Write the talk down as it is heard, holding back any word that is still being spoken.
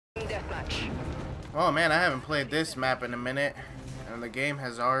Deathmatch. Oh man, I haven't played this map in a minute, and the game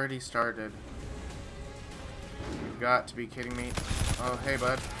has already started. You've got to be kidding me. Oh, hey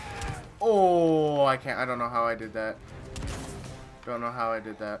bud. Oh, I don't know how I did that. Don't know how I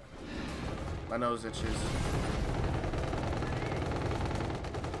did that. My nose itches.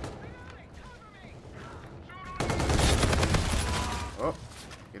 Oh,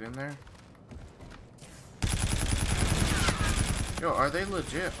 get in there. Yo, are they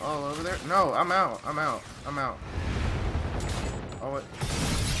legit all over there? No, I'm out. I'm out. I'm out. Oh, what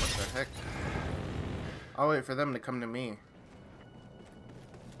the heck? I'll wait for them to come to me.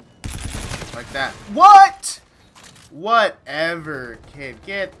 Like that. What? Whatever, kid.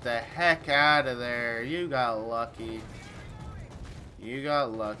 Get the heck out of there. You got lucky. You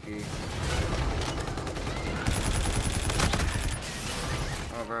got lucky.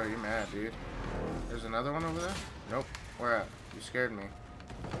 Oh, bro, you mad, dude. There's another one over there? Nope. Where at? You scared me.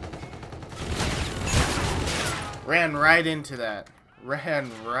 Ran right into that.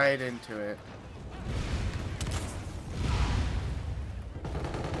 Ran right into it.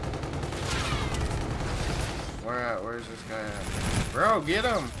 Where at? Where's this guy at? Bro, get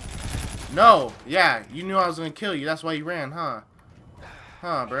him! No! Yeah, you knew I was gonna kill you. That's why you ran, huh?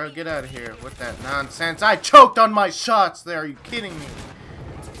 Huh, bro? Get out of here with that nonsense. I choked on my shots there. Are you kidding me?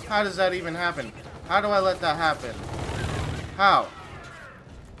 How does that even happen? How do I let that happen? How?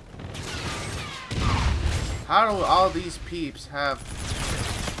 How do all these peeps have...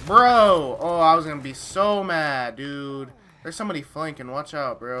 Bro! Oh, I was gonna be so mad, dude. There's somebody flanking. Watch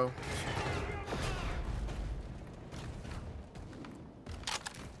out, bro.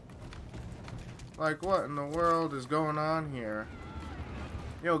 Like, what in the world is going on here?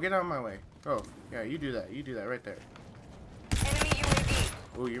 Yo, get out of my way. Oh, yeah, you do that. You do that right there. Enemy UAV.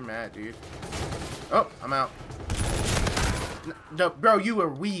 Oh, you're mad, dude. Oh, I'm out. No, bro, you were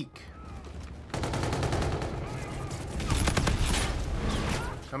weak.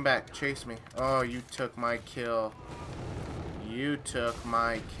 Come back, chase me. Oh, you took my kill. You took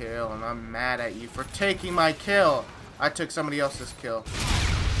my kill, and I'm mad at you for taking my kill. I took somebody else's kill.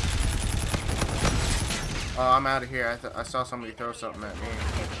 Oh, I'm out of here. I saw somebody throw something at me.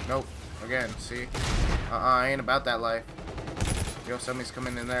 Nope. Again, see? I ain't about that life. Yo, somebody's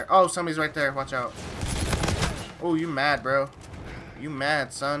coming in there. Oh, somebody's right there. Watch out. Oh, you mad, bro. You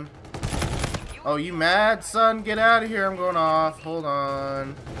mad, son. Oh, you mad, son? Get out of here. I'm going off. Hold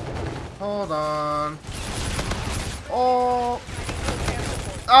on. Hold on. Oh.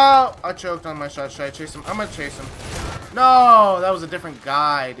 Oh, I choked on my shot. Should I chase him? I'm going to chase him. No, that was a different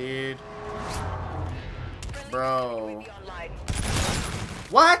guy, dude. Bro.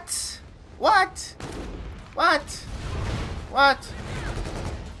 What? What? What? What?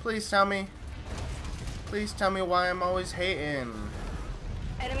 Please tell me. Please tell me why I'm always hating.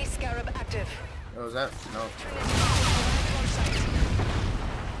 Enemy Scarab active. Oh, is that? No.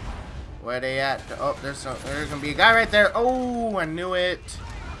 Where they at? Oh, there's gonna be a guy right there. Oh, I knew it.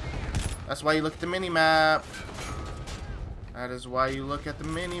 That's why you look at the mini map. That is why you look at the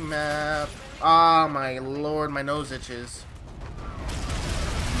mini map. Oh my lord, my nose itches.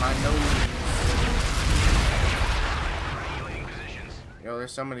 My nose. Yo,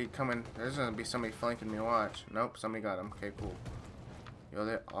 there's somebody coming. There's gonna be somebody flanking me. Watch. Nope, somebody got him. Okay, cool. Yo,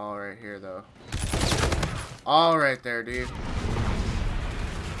 they're all right here though. All right there, dude.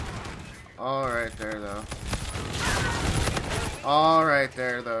 All right there though. All right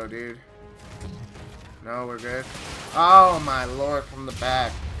there though, dude. No, we're good. Oh my lord, from the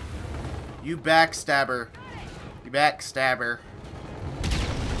back. You backstabber. You backstabber.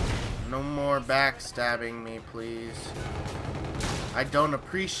 No more backstabbing me, please. I don't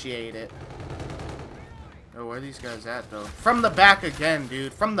appreciate it. Oh, where are these guys at, though? From the back again,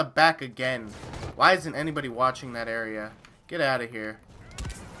 dude. From the back again. Why isn't anybody watching that area? Get out of here.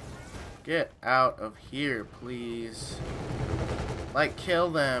 Get out of here, please. Like, kill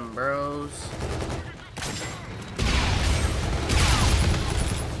them, bros.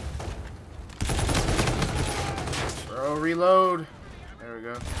 Bro, reload. There we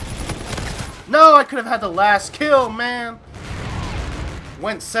go. No, I could have had the last kill, man.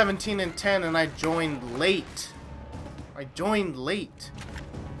 Went 17 and 10 and I joined late. I joined late.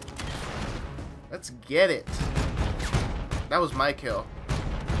 Let's get it. That was my kill.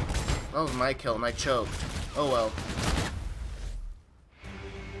 That was my kill and I choked. Oh well.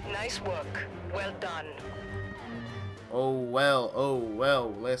 Nice work. Well done. Oh well, oh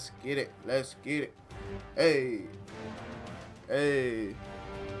well. Let's get it. Let's get it. Hey. Hey.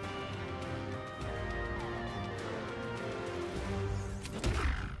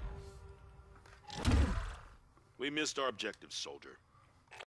 We missed our objective, soldier.